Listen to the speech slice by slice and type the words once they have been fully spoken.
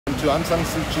to Aung San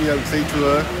Suu Kyi, I would say to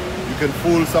her, you can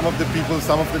fool some of the people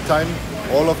some of the time,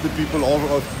 all of the people all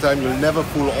of the time. You'll never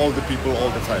fool all the people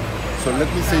all the time. So let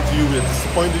me say to you, we're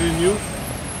disappointed in you.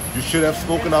 You should have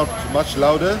spoken out much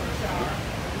louder.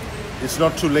 It's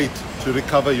not too late to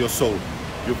recover your soul.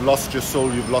 You've lost your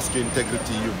soul, you've lost your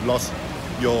integrity, you've lost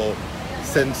your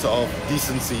sense of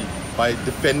decency by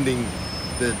defending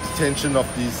the detention of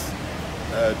these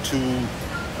two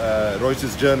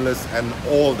Reuters journalists and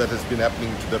all that has been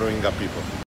happening to the Rohingya people.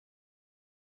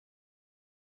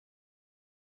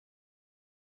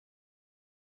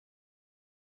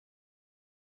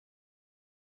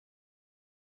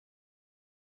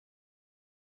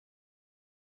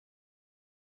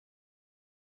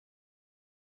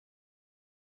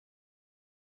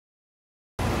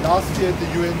 Last year at the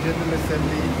UN General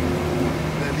Assembly,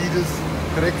 the leaders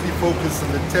correctly focused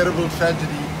on the terrible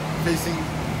tragedy facing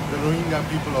the Rohingya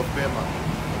people of Myanmar,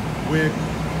 where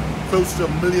close to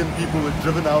 1 million people were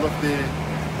driven out of their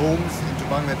homes into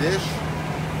Bangladesh,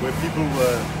 where people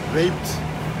were raped,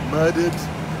 murdered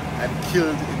and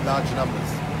killed in large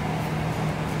numbers.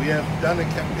 We have done a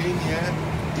campaign here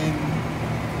in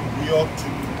New York to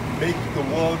make the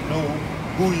world know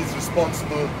who is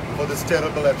responsible for this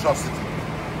terrible atrocity.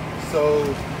 So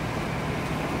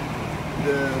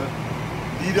the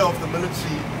leader of the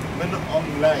military, Aung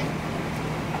Hlaing,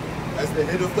 as the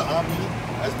head of the army,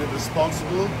 has been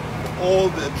responsible for all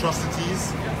the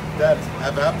atrocities that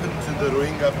have happened to the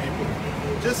Rohingya people.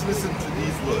 Just listen to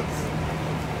these words.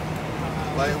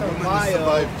 My woman who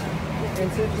survived.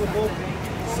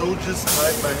 Soldiers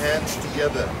tied my hands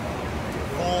together.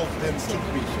 4 of them took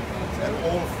me, and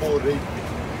all 4 raped me.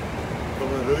 From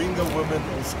a Rohingya woman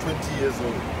who's 20 years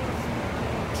old.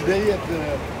 Today at the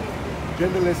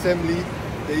General Assembly,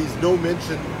 there is no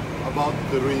mention about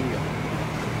the Rohingya.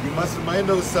 We must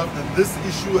remind ourselves that this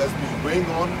issue has been going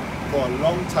on for a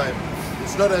long time.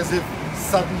 It's not as if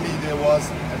suddenly there was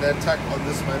an attack on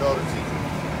this minority.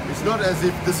 It's not as if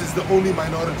this is the only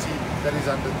minority that is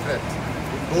under threat.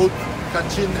 In both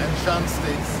Kachin and Shan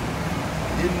states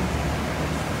in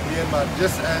Myanmar,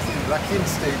 just as in Rakhine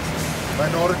state,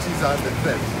 minorities are under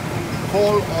threat. We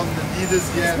call on the leaders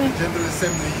here at the General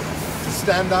Assembly to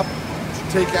stand up, to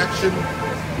take action,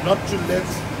 not to let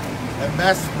a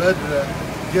mass murderer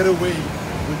get away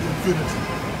with impunity.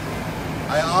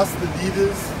 I ask the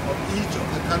leaders of each of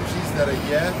the countries that are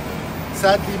here,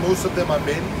 sadly most of them are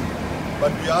men,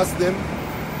 but we ask them,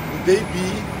 would they be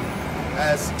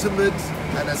as timid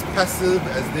and as passive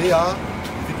as they are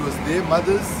if it was their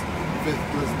mothers, if it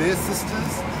was their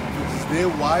sisters, if it was their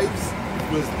wives, if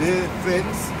it was their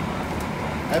friends,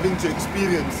 having to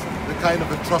experience the kind of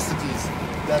atrocities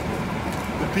that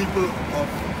the people of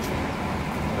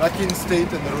Rakhine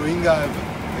State and the Rohingya have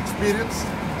experienced,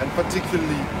 and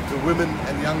particularly the women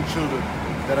and young children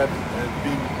that have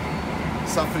been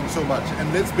suffering so much.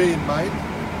 And let's bear in mind,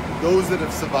 those that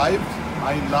have survived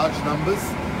are in large numbers,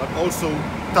 but also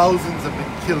thousands have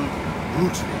been killed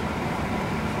brutally.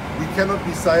 We cannot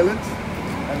be silent,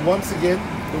 and once again,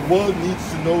 the world needs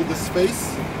to know this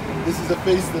face. This is a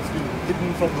face that's been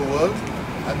hidden from the world,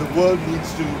 and the world needs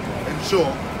to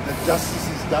ensure that justice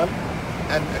is done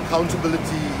and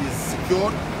accountability is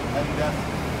secured, and that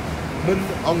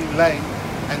Aung Hlaing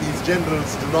and his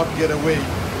generals do not get away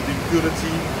with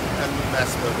impunity and with mass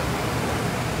murder.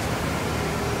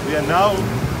 We are now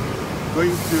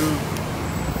going to...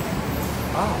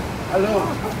 hello.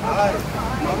 Hi.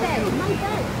 How are you?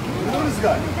 You know this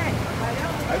guy?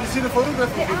 Have you seen a photograph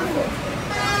of him before?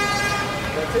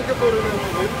 Yeah, take a photograph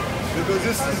of him, because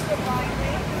this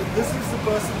is the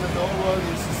person that the whole world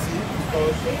needs to see,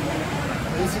 because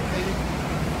basically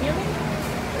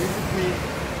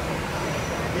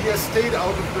he has stayed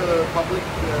out of the public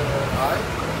eye,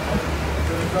 and as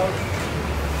a result,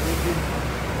 we've been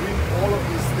doing all of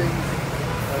these things,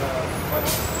 but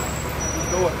with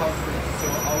no accountability. So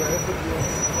our effort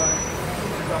is to try and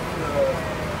pick up the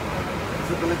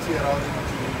visibility around him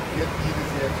to get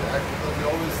leaders here to act, because they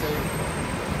always say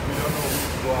we don't know who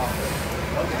to go after.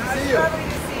 Lovely to see you. Lovely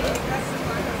to see you. That's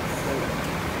wonderful.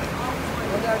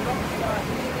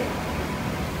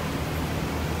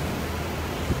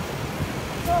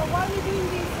 So why are you doing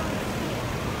this?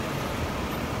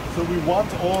 So we want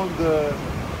all the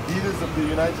leaders of the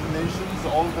United Nations,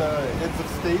 all the heads of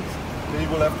state, they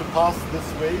will have to pass this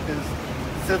way. There's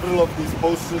several of these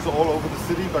posters all over the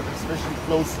city, but especially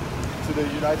close to the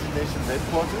United Nations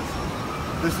headquarters.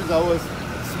 This is our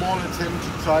small attempt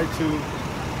to try to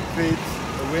create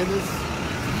awareness,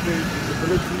 to create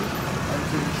visibility, and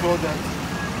to ensure that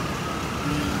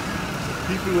the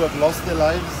people who have lost their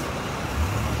lives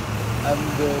and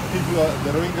the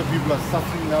Rohingya people are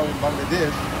suffering now in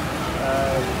Bangladesh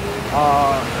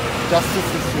justice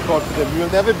is restored to them. We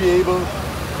will never be able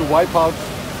to wipe out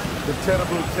the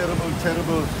terrible, terrible,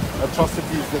 terrible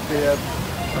atrocities that they have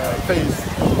faced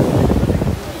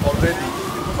already.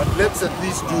 But let's at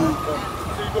least do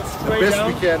the best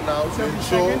we can now to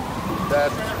ensure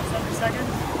that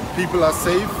people are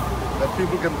safe, that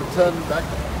people can return back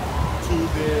to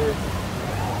their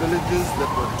villages that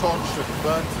were torched and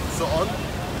burnt and so on.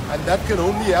 And that can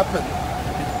only happen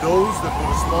if those that were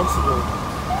responsible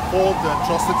for the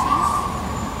atrocities,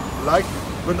 like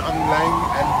Aung Hlaing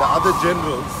and the other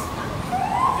generals,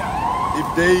 if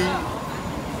they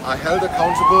are held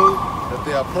accountable, that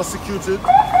they are prosecuted,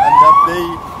 and that they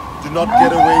do not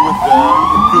get away with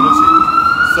impunity.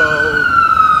 So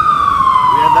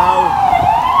we are now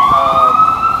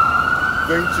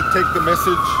going to take the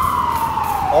message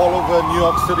all over New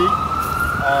York City.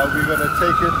 We're going to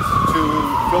take it to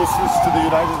closest to the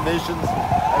United Nations,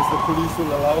 as the police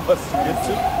will allow us to get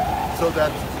to, so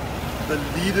that the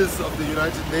leaders of the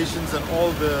United Nations and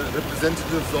all the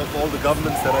representatives of all the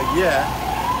governments that are here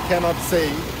cannot say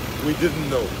we didn't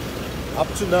know. Up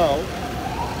to now,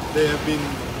 they have been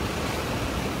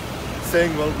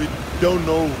saying, well, we don't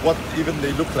know what even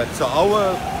they look like. So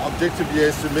our objective here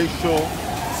is to make sure,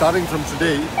 starting from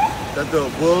today, that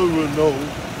the world will know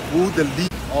who the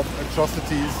lead of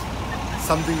atrocities,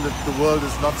 something that the world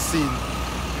has not seen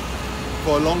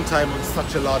for a long time on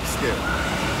such a large scale.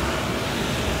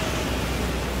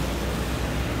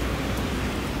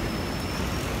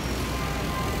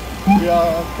 We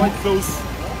are quite close,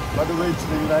 by the way, to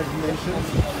the United Nations,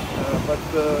 but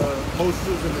the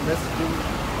posters and the messaging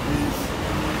is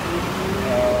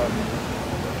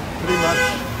pretty much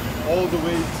all the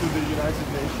way to the United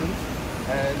Nations,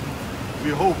 and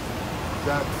we hope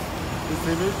that this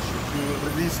image we will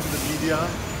release to the media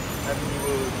and we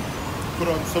will put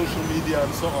on social media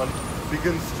and so on,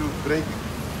 begins to break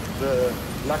the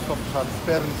lack of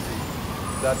transparency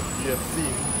that we have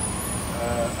seen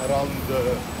around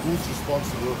who's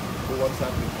responsible for what's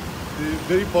happening. The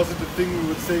very positive thing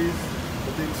we would say is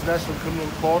that the International Criminal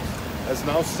Court has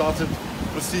now started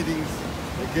proceedings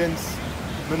against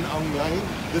Aung Hlaing.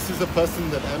 This is a person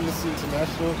that Amnesty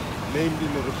International named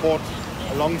in a report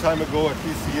a long time ago, at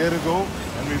least a year ago,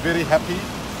 and we're very happy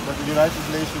that the United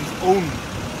Nations own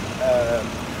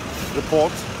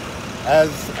report has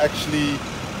actually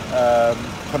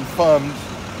confirmed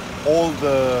all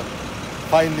the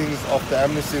findings of the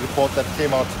Amnesty report that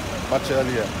came out much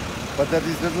earlier. But that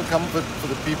is little comfort for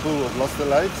the people who have lost their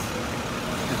lives.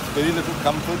 It's very little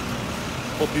comfort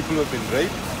for people who have been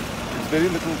raped. It's very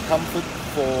little comfort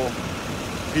for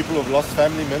people who have lost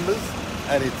family members.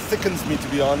 And it sickens me, to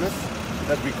be honest,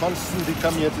 that we constantly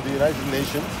come here to the United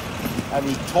Nations and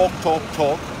we talk,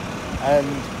 and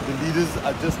the leaders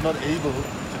are just not able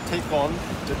to take on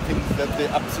the things that they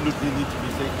absolutely need to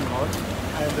be taking on.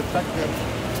 And the fact that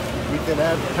we can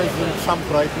have President Trump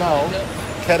right now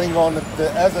carrying on,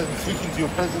 as I'm speaking to you,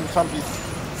 President Trump is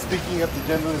speaking at the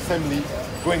General Assembly,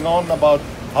 going on about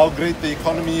how great the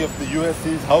economy of the US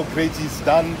is, how great he's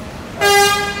done,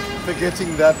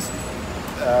 forgetting that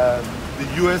the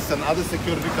US and other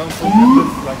Security Council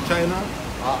members like China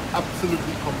are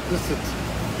absolutely complicit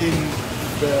in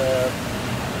the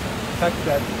fact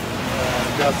that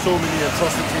there are so many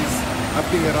atrocities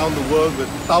happening around the world, where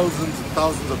thousands and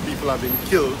thousands of people are being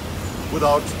killed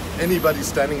without anybody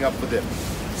standing up for them.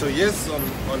 So yes, on in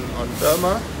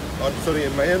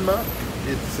Myanmar,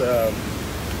 it's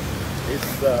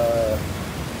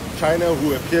China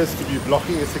who appears to be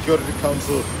blocking a Security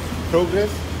Council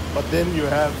progress, but then you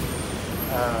have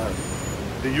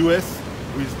the US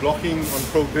who is blocking on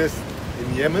progress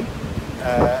in Yemen,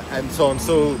 and so on.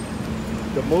 So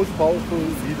the most powerful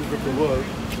leaders of the world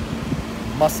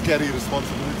must carry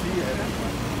responsibility, and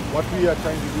what we are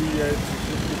trying to do here is to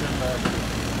just give them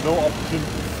no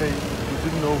opportunity to say we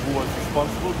didn't know who was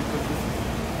responsible, because this is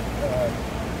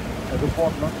a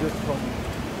report not just from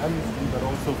Amnesty but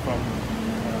also from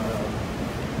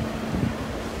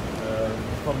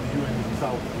the UN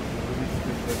itself, which is released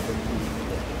this less than 2 weeks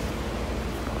ago.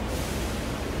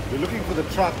 We're looking for the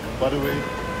truck, by the way.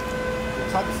 The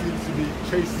truck seems to be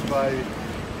chased by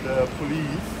the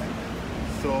police,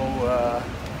 so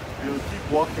we'll keep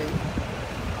walking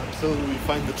until we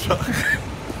find the truck.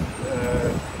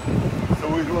 So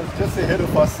it was just ahead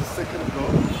of us a second ago,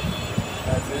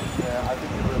 as in I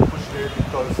think we were pushed there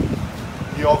because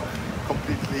New York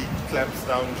completely clamps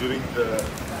down during the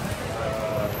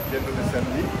General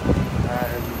Assembly,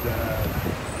 and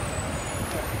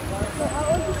So how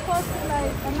is this possible,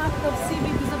 like an act of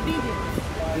civic disobedience?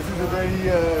 this is a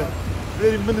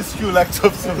very minuscule act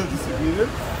of civil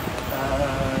disobedience.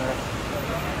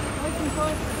 What's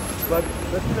But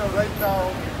right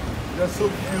now, there are so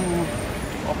few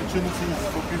opportunities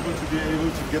for people to be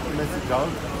able to get the message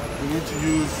out. We need to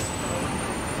use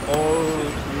all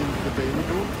means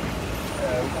available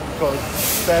because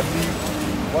sadly,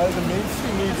 while the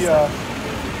mainstream media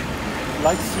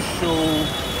likes to show,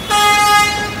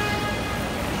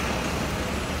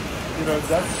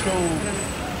 does show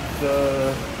the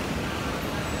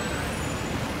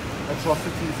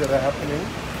atrocities that are happening,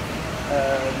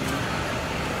 and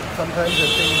sometimes I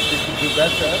think they could do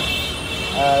better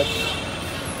at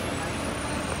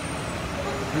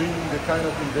doing the kind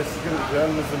of investigative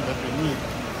journalism that we need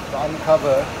to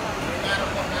uncover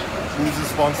who's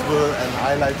responsible and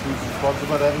highlight who's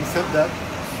responsible. But having said that,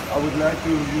 I would like to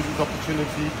use this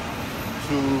opportunity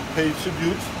to pay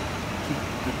tribute to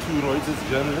the two Reuters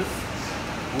journalists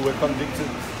who were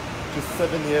convicted to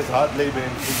 7 years hard labor in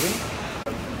prison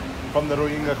from the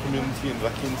Rohingya community in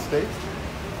Rakhine State.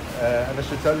 And I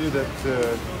should tell you that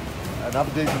an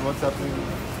update on what's happening,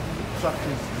 the truck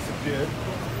has disappeared.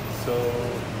 So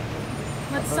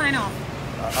let's sign off.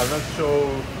 I'm not sure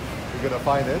we're going to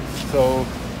find it. So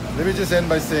let me just end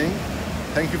by saying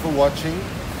thank you for watching.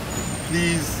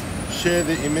 Please share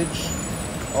the image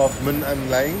of Aung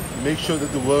Hlaing. Make sure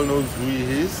that the world knows who he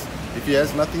is. If he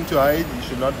has nothing to hide, he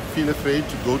should not feel afraid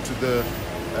to go to the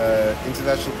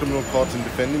International Criminal Court and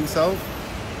defend himself.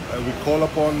 We call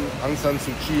upon Aung San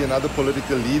Suu Kyi and other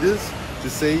political leaders to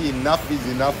say enough is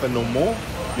enough and no more.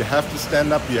 You have to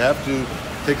stand up, you have to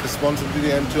take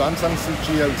responsibility. And to Aung San Suu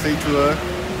Kyi, I would say to her,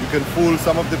 you can fool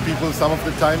some of the people some of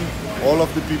the time, all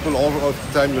of the people all of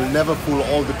the time. You'll never fool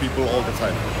all the people all the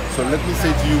time. So let me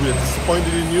say to you, we're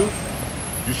disappointed in you.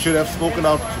 You should have spoken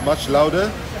out much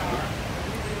louder.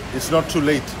 It's not too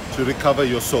late to recover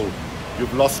your soul.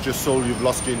 You've lost your soul, you've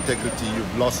lost your integrity,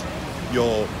 you've lost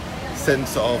your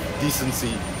sense of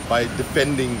decency by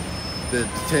defending the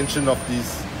detention of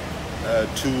these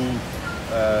two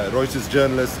Reuters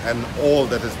journalists and all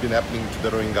that has been happening to the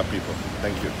Rohingya people.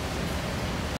 Thank you.